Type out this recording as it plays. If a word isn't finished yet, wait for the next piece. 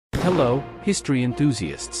Hello, history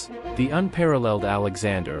enthusiasts. The unparalleled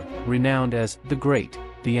Alexander, renowned as the Great,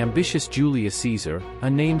 the ambitious Julius Caesar, a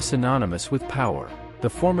name synonymous with power, the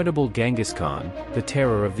formidable Genghis Khan, the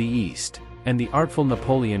terror of the East, and the artful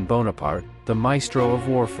Napoleon Bonaparte, the maestro of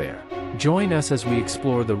warfare. Join us as we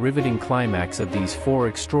explore the riveting climax of these four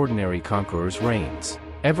extraordinary conquerors' reigns.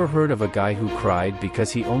 Ever heard of a guy who cried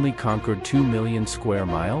because he only conquered 2 million square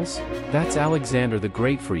miles? That's Alexander the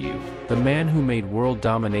Great for you, the man who made world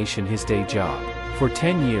domination his day job. For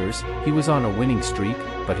 10 years, he was on a winning streak,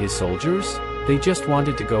 but his soldiers? They just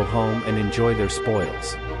wanted to go home and enjoy their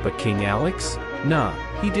spoils. But King Alex? Nah,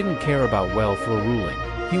 he didn't care about wealth or ruling.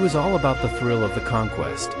 He was all about the thrill of the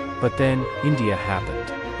conquest. But then, India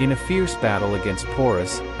happened. In a fierce battle against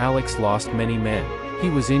Porus, Alex lost many men. He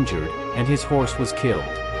was injured, and his horse was killed.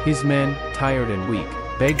 His men, tired and weak,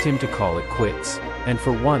 begged him to call it quits. And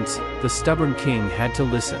for once, the stubborn king had to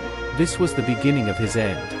listen. This was the beginning of his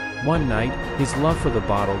end. One night, his love for the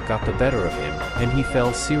bottle got the better of him, and he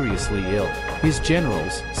fell seriously ill. His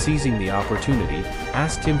generals, seizing the opportunity,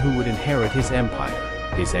 asked him who would inherit his empire.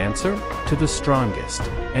 His answer? To the strongest.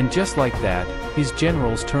 And just like that, his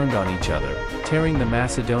generals turned on each other, tearing the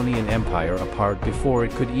Macedonian Empire apart before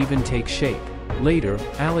it could even take shape. Later,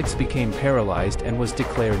 Alex became paralyzed and was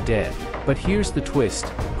declared dead. But here's the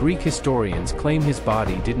twist: Greek historians claim his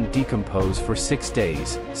body didn't decompose for 6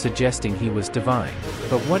 days, suggesting he was divine.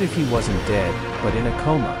 But what if he wasn't dead, but in a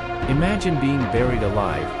coma? Imagine being buried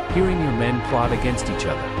alive, hearing your men plot against each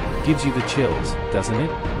other. Gives you the chills, doesn't it?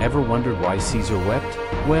 Ever wondered why Caesar wept?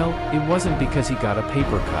 Well, it wasn't because he got a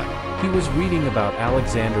paper cut. He was reading about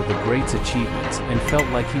Alexander the Great's achievements and felt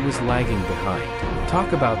like he was lagging behind.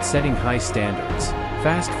 Talk about setting high standards.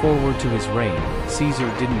 Fast forward to his reign, Caesar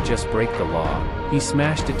didn't just break the law, he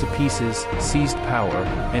smashed it to pieces, seized power,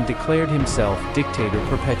 and declared himself dictator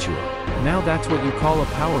perpetual. Now that's what you call a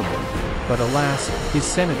power move. But alas, his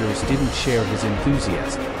senators didn't share his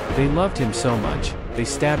enthusiasm. They loved him so much, they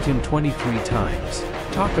stabbed him 23 times.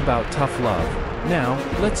 Talk about tough love. Now,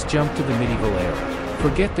 let's jump to the medieval era.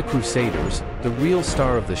 Forget the Crusaders, the real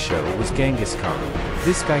star of the show was Genghis Khan.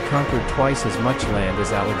 This guy conquered twice as much land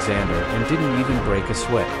as Alexander and didn't even break a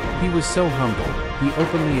sweat. He was so humble, he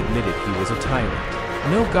openly admitted he was a tyrant.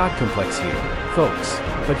 No god complex here, folks.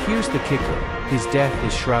 But here's the kicker: his death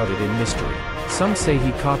is shrouded in mystery. Some say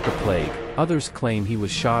he caught the plague, others claim he was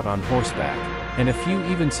shot on horseback, and a few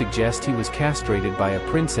even suggest he was castrated by a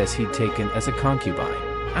princess he'd taken as a concubine.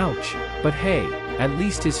 Ouch. But hey, at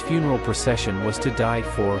least his funeral procession was to die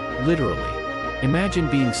for, literally. Imagine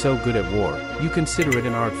being so good at war, you consider it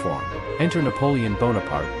an art form. Enter Napoleon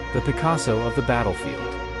Bonaparte, the Picasso of the battlefield.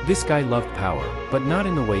 This guy loved power, but not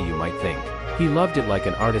in the way you might think. He loved it like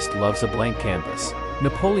an artist loves a blank canvas.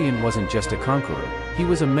 Napoleon wasn't just a conqueror, he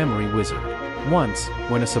was a memory wizard. Once,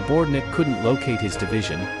 when a subordinate couldn't locate his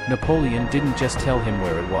division, Napoleon didn't just tell him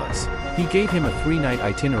where it was. He gave him a 3-night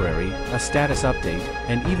itinerary, a status update,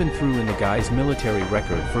 and even threw in the guy's military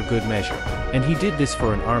record for good measure. And he did this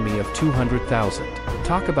for an army of 200,000.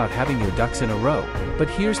 Talk about having your ducks in a row. But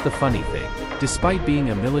here's the funny thing. Despite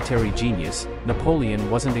being a military genius,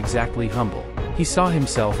 Napoleon wasn't exactly humble. He saw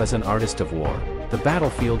himself as an artist of war. The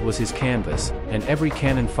battlefield was his canvas, and every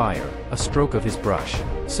cannon fire, a stroke of his brush.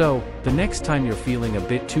 So, the next time you're feeling a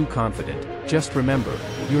bit too confident, just remember,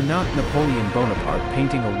 you're not Napoleon Bonaparte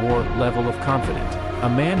painting a war level of confident. A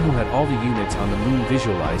man who had all the units on the moon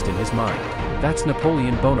visualized in his mind. That's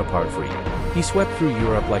Napoleon Bonaparte for you. He swept through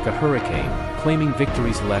Europe like a hurricane, claiming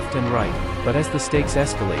victories left and right. But as the stakes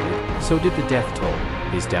escalated, so did the death toll.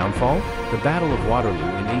 His downfall? The Battle of Waterloo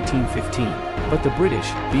in 1815. But the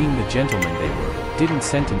British, being the gentlemen they were, didn't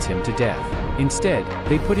sentence him to death. Instead,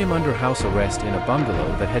 they put him under house arrest in a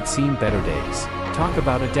bungalow that had seen better days. Talk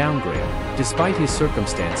about a downgrade. Despite his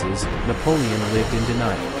circumstances, Napoleon lived in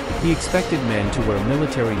denial. He expected men to wear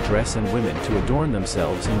military dress and women to adorn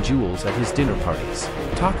themselves in jewels at his dinner parties.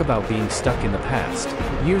 Talk about being stuck in the past.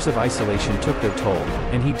 Years of isolation took their toll,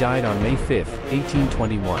 and he died on May 5,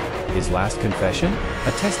 1821. His last confession?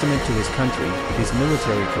 A testament to his country, his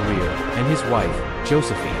military career, and his wife,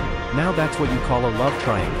 Josephine. Now that's what you call a love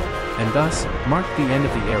triangle. And thus, marked the end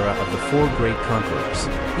of the era of the four great conquerors.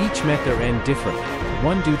 Each met their end differently.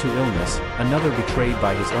 One due to illness, another betrayed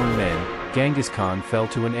by his own men. Genghis Khan fell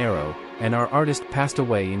to an arrow, and our artist passed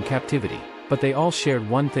away in captivity. But they all shared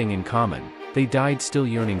one thing in common: they died still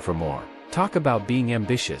yearning for more. Talk about being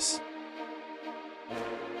ambitious.